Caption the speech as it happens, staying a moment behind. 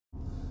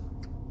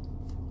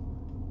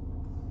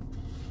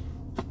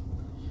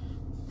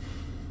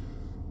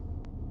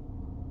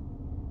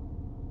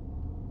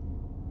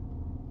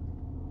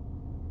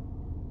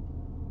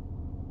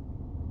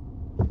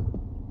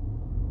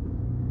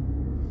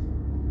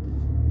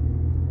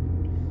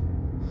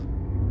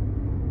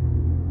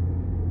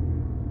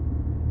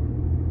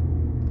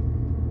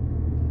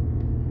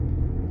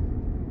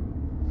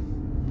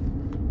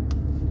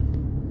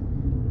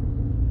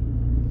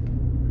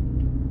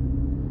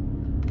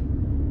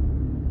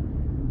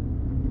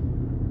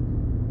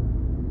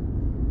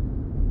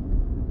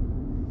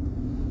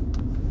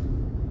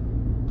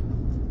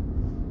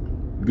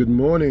Good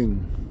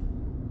morning.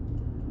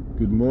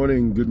 Good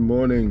morning. Good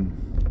morning.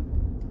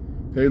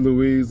 Hey,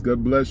 Louise,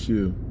 God bless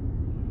you.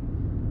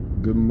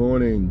 Good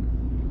morning.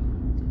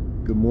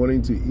 Good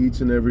morning to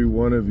each and every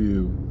one of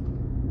you.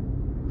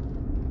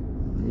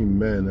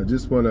 Amen. I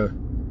just want to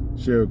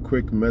share a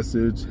quick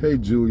message. Hey,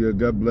 Julia,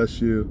 God bless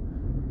you.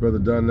 Brother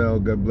Donnell,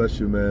 God bless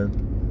you, man.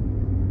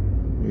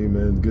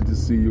 Amen. Good to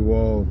see you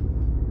all.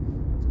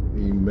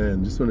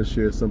 Amen. Just want to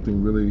share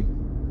something really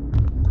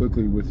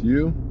quickly with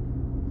you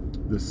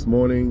this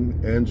morning.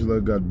 Angela,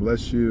 God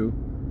bless you.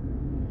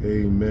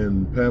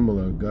 Amen.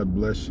 Pamela, God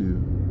bless you.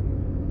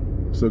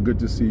 So good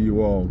to see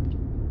you all.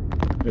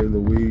 Hey,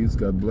 Louise,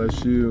 God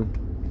bless you.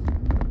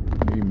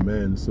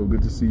 Amen. So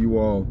good to see you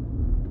all.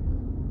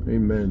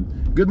 Amen.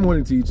 Good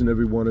morning to each and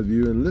every one of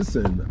you. And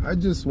listen, I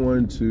just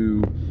wanted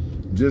to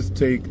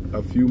take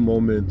a few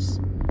moments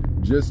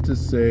just to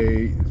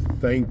say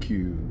thank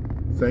you.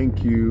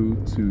 Thank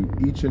you to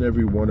each and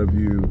every one of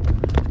you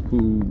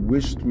who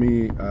wished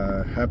me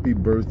a happy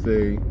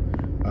birthday,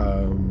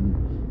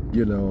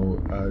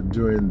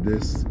 during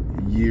this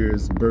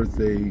year's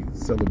birthday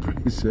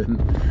celebration,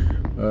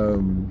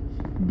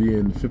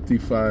 being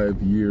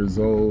 55 years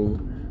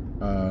old.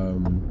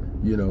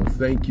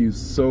 Thank you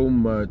so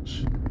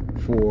much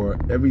for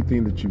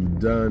everything that you've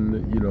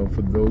done,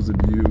 for those of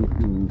you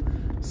who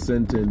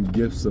sent in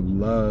gifts of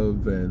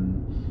love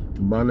and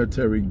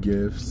monetary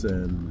gifts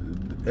and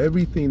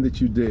everything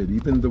that you did,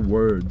 even the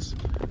words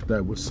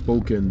that were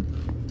spoken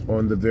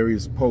on the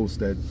various posts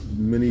that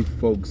many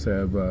folks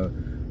have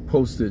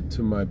posted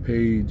to my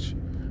page.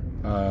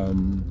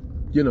 I'm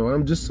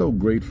just so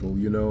grateful.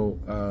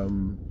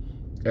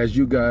 As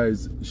you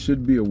guys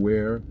should be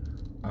aware,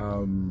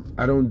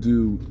 I don't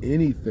do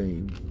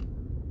anything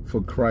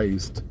for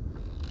Christ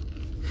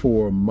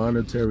for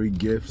monetary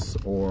gifts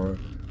or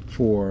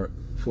for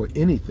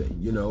anything.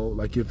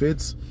 Like if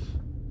it's,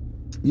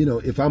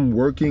 if I'm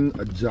working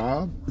a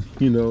job,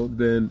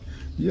 then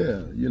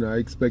yeah, I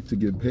expect to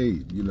get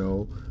paid,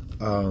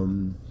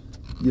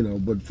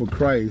 but for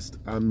Christ,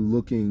 I'm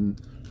looking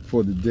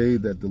for the day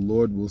that the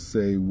Lord will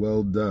say,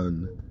 well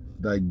done,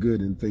 thy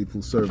good and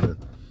faithful servant.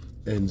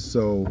 And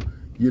so,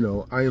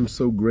 I am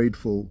so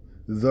grateful,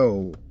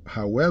 though.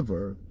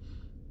 However,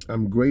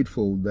 I'm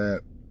grateful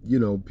that,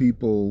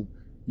 people,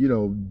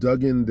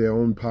 dug in their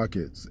own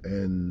pockets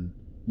and,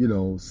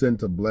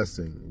 sent a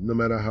blessing, no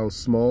matter how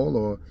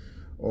small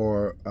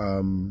or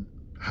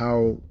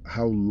how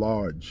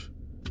large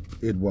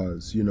it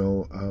was.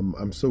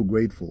 I'm so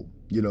grateful.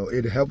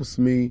 It helps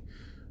me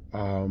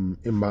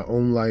in my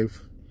own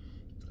life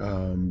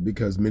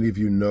because many of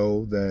you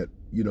know that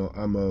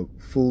I'm a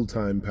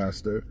full-time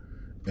pastor,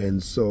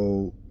 and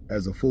so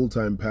as a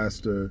full-time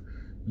pastor,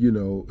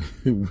 we're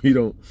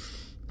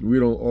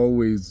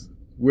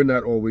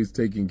not always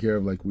taken care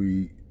of like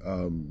we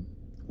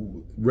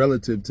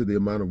relative to the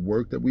amount of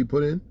work that we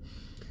put in.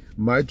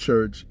 My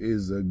church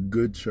is a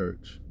good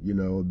church.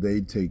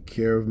 They take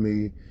care of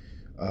me.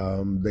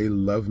 They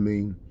love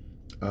me.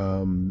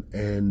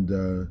 And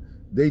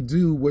they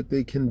do what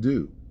they can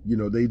do.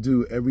 They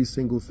do every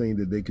single thing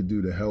that they could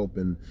do to help.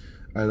 And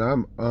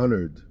I'm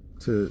honored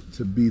to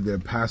be their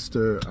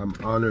pastor. I'm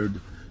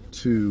honored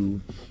to,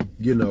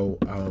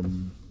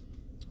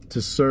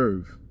 to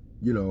serve,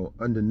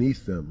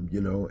 underneath them,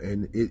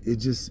 and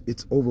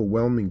it's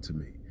overwhelming to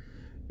me.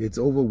 It's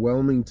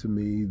overwhelming to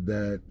me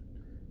that,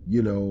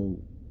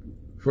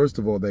 first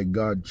of all, that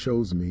God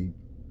chose me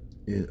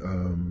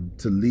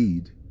to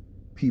lead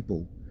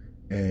people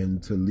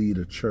and to lead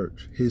a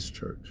church, his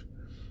church.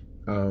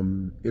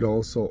 It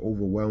also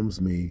overwhelms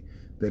me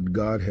that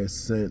God has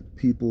sent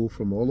people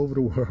from all over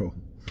the world,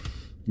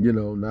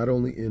 not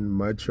only in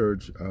my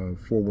church,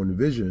 41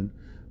 Vision,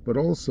 but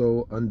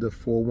also under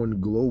 41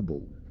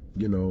 Global,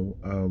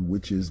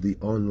 which is the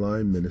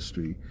online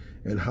ministry.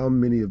 And how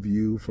many of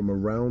you from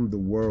around the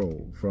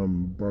world,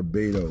 from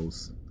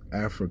Barbados,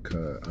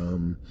 Africa,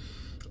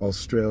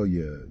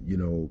 Australia,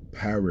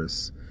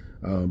 Paris,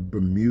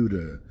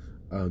 Bermuda,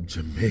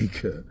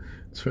 Jamaica,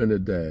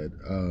 Trinidad,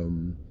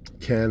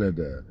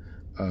 Canada,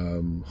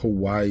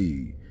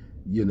 Hawaii,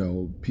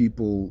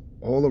 people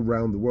all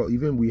around the world.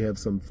 Even we have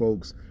some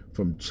folks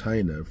from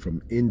China,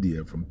 from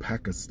India, from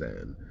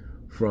Pakistan,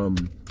 from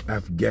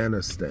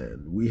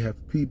Afghanistan. We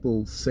have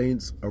people,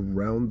 saints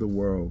around the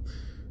world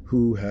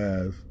who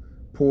have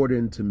poured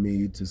into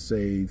me to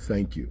say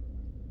thank you.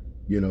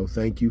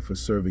 Thank you for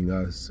serving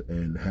us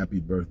and happy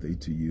birthday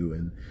to you.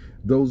 And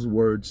those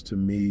words to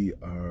me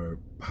are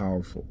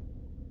powerful.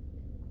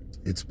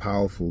 It's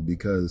powerful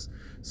because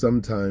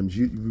sometimes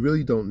you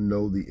really don't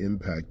know the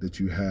impact that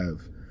you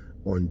have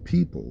on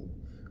people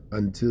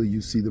until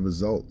you see the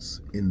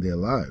results in their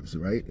lives,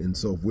 right? And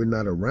so if we're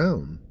not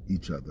around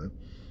each other,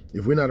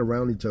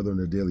 on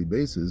a daily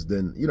basis,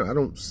 then, I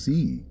don't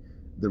see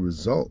the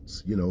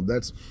results.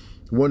 That's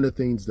one of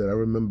the things that I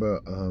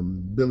remember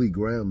Billy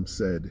Graham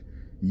said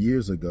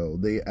years ago.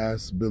 They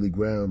asked Billy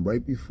Graham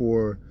right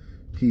before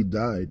he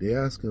died, they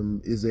asked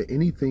him, is there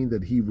anything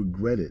that he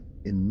regretted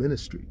in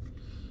ministry,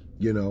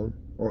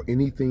 or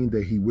anything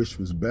that he wished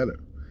was better?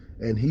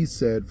 And he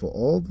said for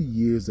all the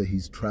years that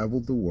he's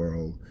traveled the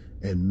world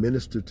and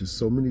ministered to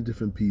so many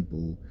different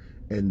people,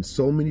 and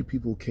so many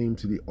people came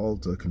to the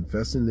altar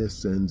confessing their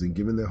sins and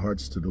giving their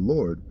hearts to the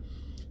Lord,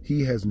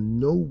 he has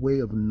no way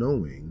of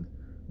knowing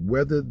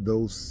whether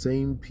those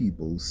same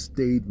people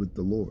stayed with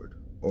the Lord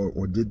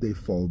or did they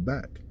fall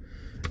back.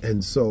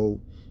 And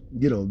so,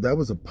 that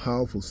was a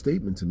powerful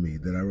statement to me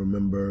that I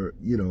remember,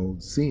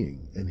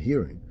 seeing and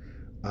hearing.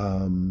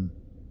 And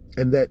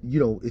that,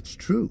 it's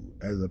true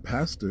as a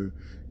pastor,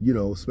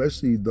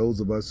 especially those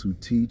of us who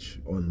teach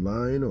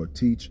online or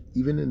teach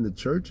even in the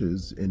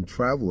churches and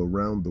travel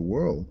around the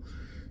world,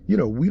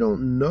 we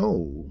don't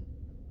know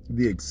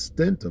the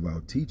extent of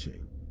our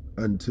teaching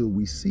until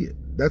we see it.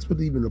 That's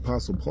what even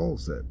Apostle Paul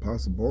said.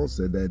 Apostle Paul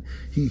said that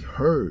he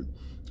heard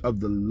of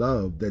the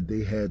love that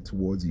they had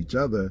towards each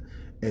other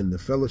and the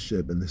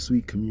fellowship and the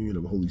sweet communion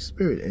of the Holy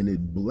Spirit, and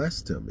it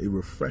blessed him. It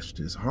refreshed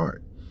his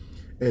heart.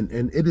 And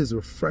it is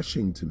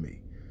refreshing to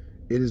me.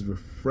 It is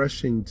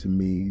refreshing to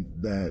me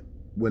that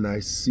when I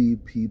see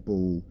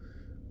people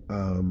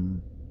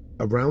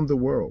around the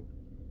world,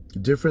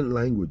 different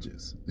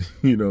languages,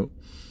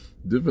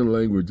 different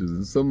languages.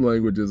 And some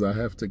languages I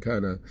have to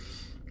kind of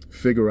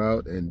figure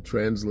out and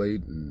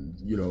translate, and,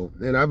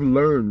 and I've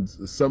learned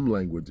some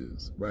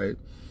languages, right?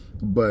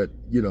 But,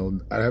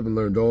 I haven't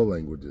learned all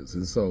languages.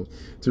 And so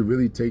to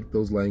really take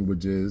those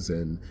languages,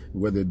 and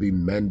whether it be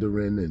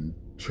Mandarin, and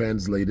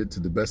translate it to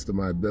the best of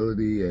my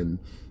ability, and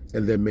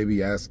then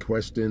maybe ask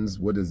questions.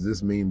 What does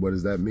this mean? What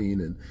does that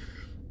mean? And,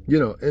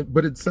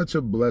 but it's such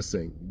a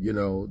blessing,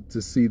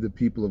 to see the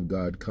people of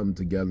God come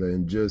together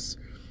and just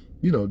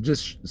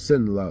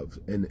send love.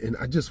 And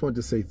I just want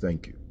to say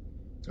thank you.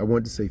 I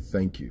want to say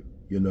thank you.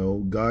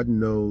 God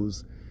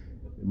knows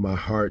my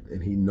heart,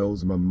 and he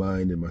knows my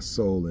mind and my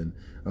soul. And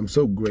I'm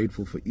so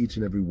grateful for each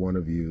and every one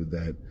of you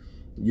that,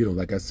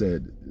 like I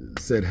said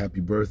happy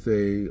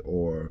birthday,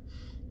 or,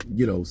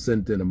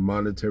 sent in a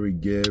monetary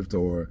gift,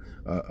 or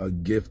a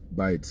gift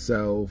by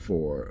itself,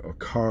 or a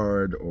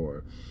card,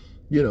 or,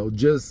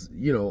 just,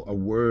 a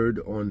word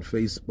on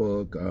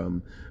Facebook,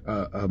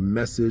 a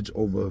message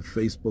over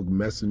Facebook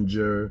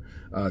Messenger,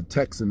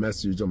 text and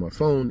message on my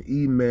phone,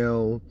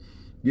 email.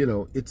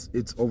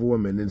 It's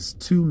overwhelming. It's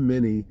too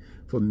many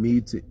for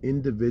me to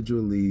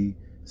individually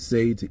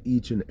say to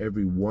each and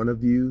every one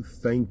of you,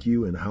 thank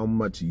you, and how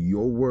much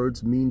your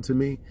words mean to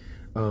me.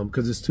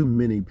 Because it's too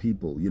many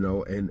people,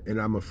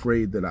 and I'm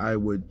afraid that I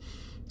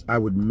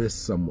would miss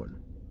someone.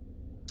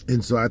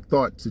 And so I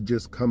thought to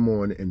just come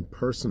on and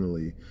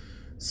personally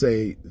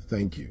say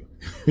thank you.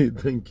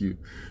 Thank you.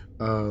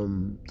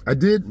 I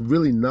did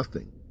really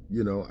nothing.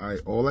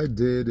 All I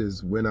did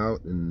is went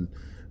out and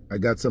I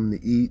got something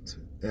to eat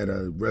at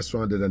a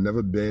restaurant that I've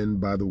never been,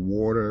 by the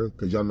water,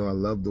 because y'all know I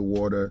love the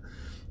water.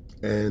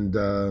 And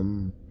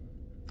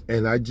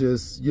I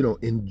just,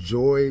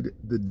 enjoyed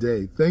the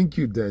day. Thank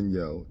you,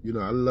 Danielle.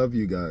 I love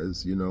you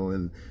guys,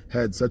 and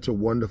had such a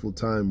wonderful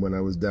time when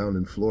I was down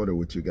in Florida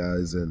with you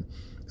guys and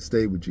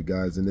stayed with you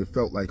guys, and it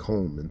felt like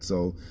home. And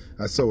so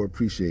I so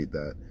appreciate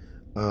that.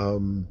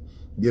 And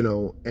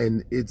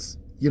it's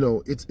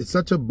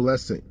such a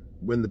blessing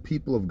when the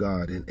people of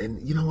God, and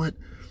you know what?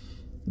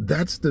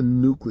 That's the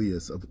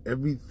nucleus of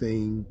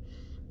everything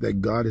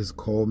that God has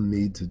called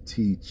me to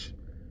teach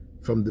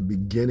from the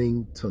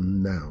beginning till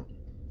now.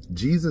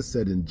 Jesus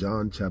said in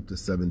John chapter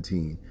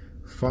 17,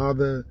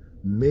 Father,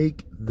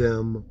 make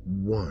them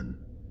one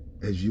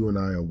as you and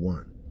I are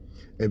one.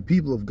 And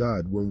people of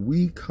God, when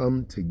we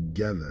come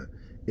together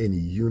in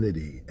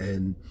unity,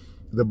 and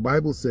the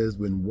Bible says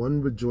when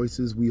one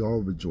rejoices, we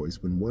all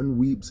rejoice. When one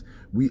weeps,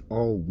 we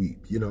all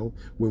weep.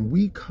 When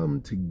we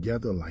come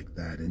together like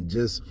that and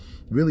just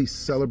really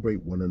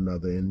celebrate one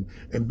another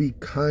and be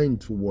kind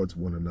towards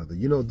one another.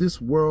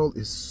 This world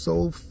is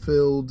so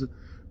filled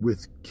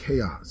with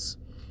chaos,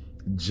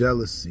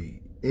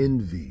 jealousy,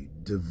 envy,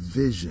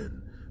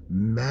 division,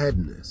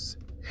 madness,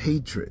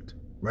 hatred,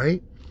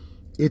 right?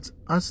 It's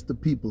us, the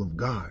people of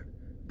God,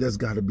 that's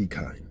got to be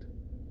kind,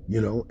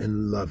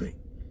 and loving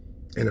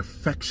and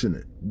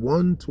affectionate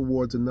one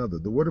towards another.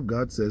 The Word of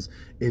God says,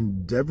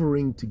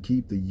 endeavoring to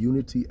keep the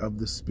unity of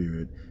the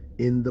Spirit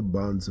in the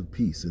bonds of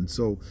peace. And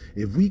so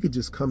if we could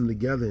just come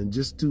together and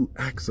just do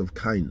acts of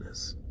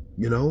kindness,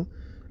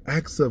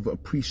 acts of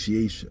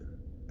appreciation,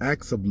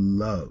 acts of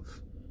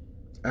love,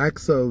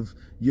 acts of,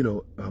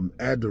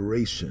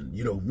 adoration,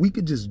 if we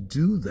could just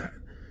do that,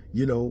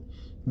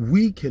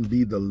 we can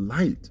be the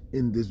light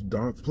in this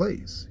dark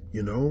place,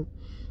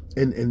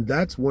 And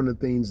that's one of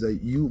the things that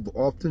you've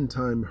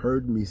oftentimes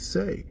heard me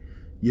say,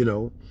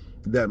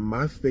 that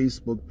my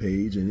Facebook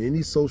page and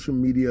any social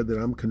media that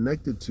I'm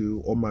connected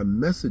to, or my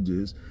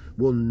messages,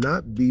 will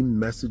not be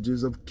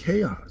messages of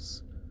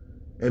chaos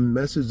and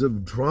messages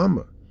of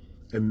drama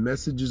and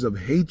messages of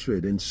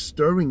hatred and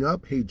stirring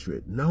up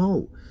hatred.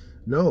 No.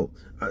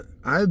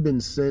 I've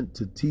been sent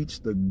to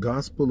teach the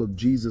gospel of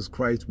Jesus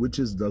Christ, which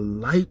is the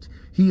light.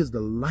 He is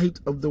the light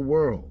of the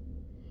world.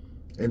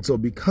 And so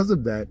because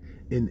of that,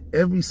 in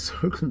every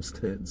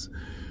circumstance,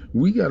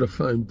 we got to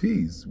find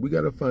peace. We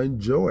got to find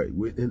joy.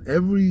 In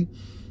every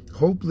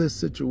hopeless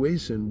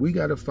situation, we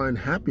got to find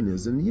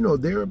happiness. And, you know,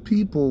 there are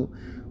people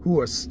who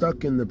are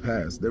stuck in the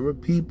past. There are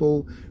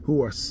people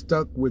who are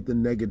stuck with the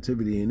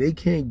negativity and they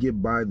can't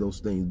get by those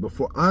things. But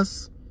for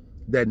us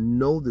that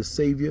know the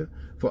Savior,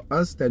 for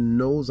us that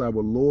knows our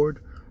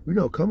Lord, you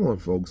know, come on,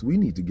 folks, we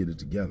need to get it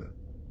together.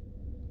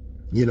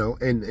 You know,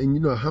 and you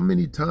know, how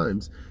many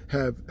times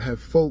have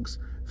folks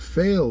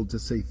failed to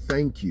say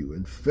thank you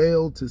and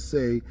failed to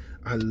say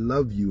I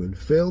love you and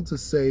failed to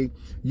say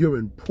you're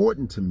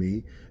important to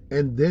me,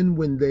 and then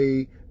when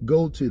they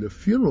go to the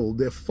funeral,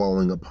 they're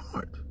falling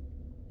apart.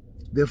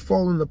 They're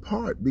falling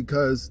apart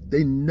because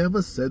they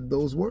never said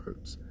those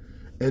words.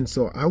 And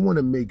so I want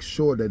to make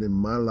sure that in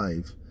my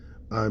life,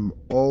 I'm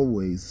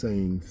always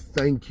saying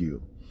thank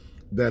you,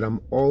 that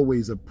I'm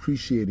always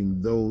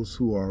appreciating those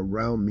who are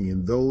around me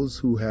and those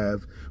who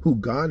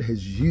God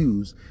has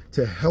used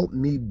to help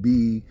me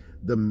be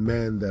the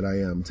man that I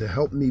am, to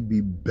help me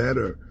be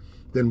better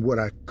than what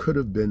I could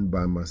have been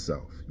by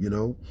myself. You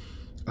know,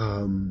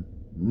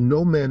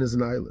 no man is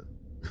an island.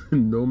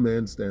 No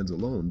man stands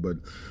alone, but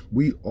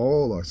we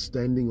all are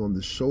standing on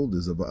the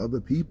shoulders of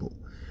other people.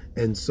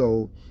 And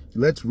so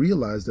let's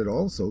realize that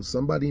also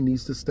somebody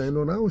needs to stand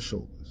on our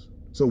shoulders.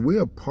 So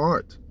we're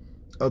part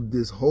of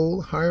this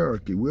whole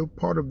hierarchy. We're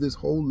part of this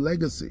whole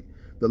legacy,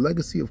 the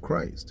legacy of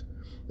Christ.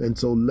 And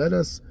so let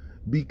us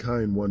be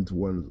kind one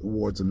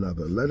towards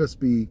another. Let us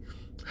be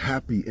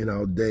happy in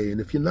our day.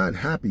 And if you're not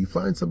happy,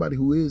 find somebody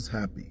who is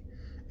happy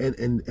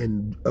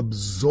and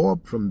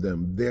absorb from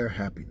them their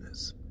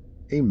happiness.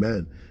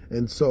 Amen.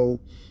 And so,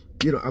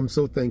 you know, I'm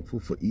so thankful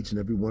for each and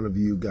every one of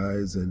you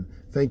guys. And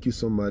thank you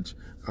so much.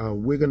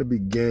 We're going to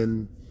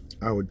begin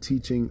our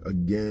teaching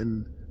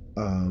again.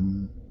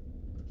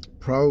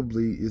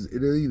 Probably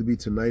it'll either be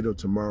tonight or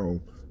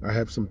tomorrow. I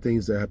have some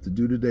things that I have to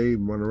do today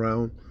and run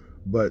around,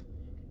 but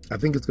I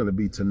think it's going to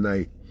be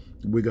tonight.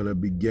 We're going to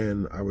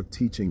begin our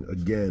teaching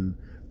again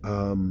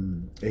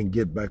and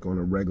get back on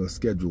a regular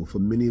schedule. For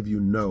many of you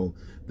know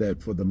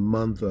that for the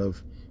month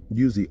of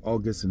usually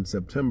August and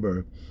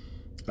September,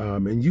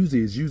 and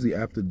usually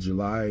after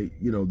July,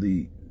 you know,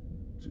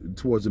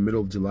 towards the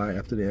middle of July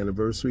after the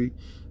anniversary,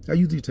 I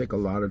usually take a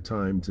lot of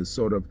time to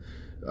sort of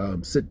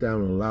sit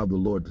down and allow the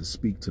Lord to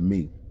speak to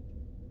me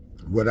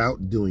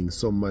without doing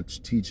so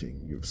much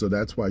teaching. So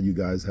that's why you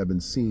guys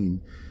haven't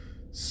seen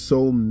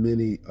so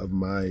many of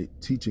my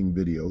teaching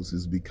videos,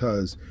 is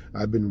because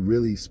I've been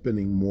really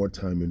spending more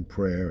time in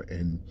prayer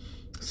and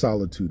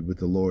solitude with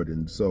the Lord.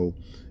 And so,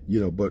 you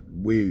know, but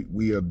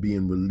we are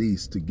being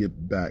released to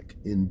get back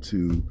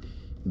into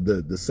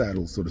the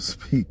saddle, so to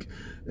speak.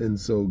 And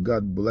so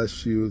God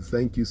bless you.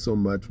 Thank you so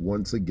much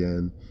once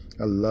again.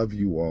 I love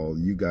you all.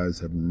 You guys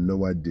have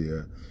no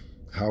idea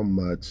how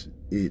much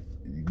it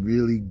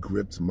really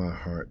grips my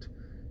heart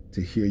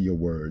to hear your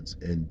words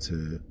and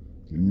to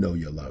know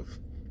your love.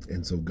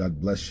 And so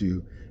God bless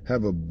you.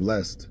 Have a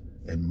blessed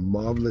and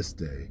marvelous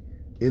day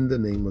in the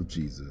name of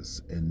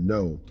Jesus. And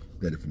know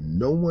that if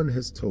no one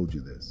has told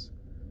you this,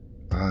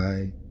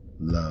 I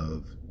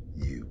love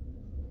you.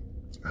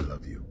 I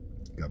love you.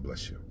 God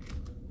bless you.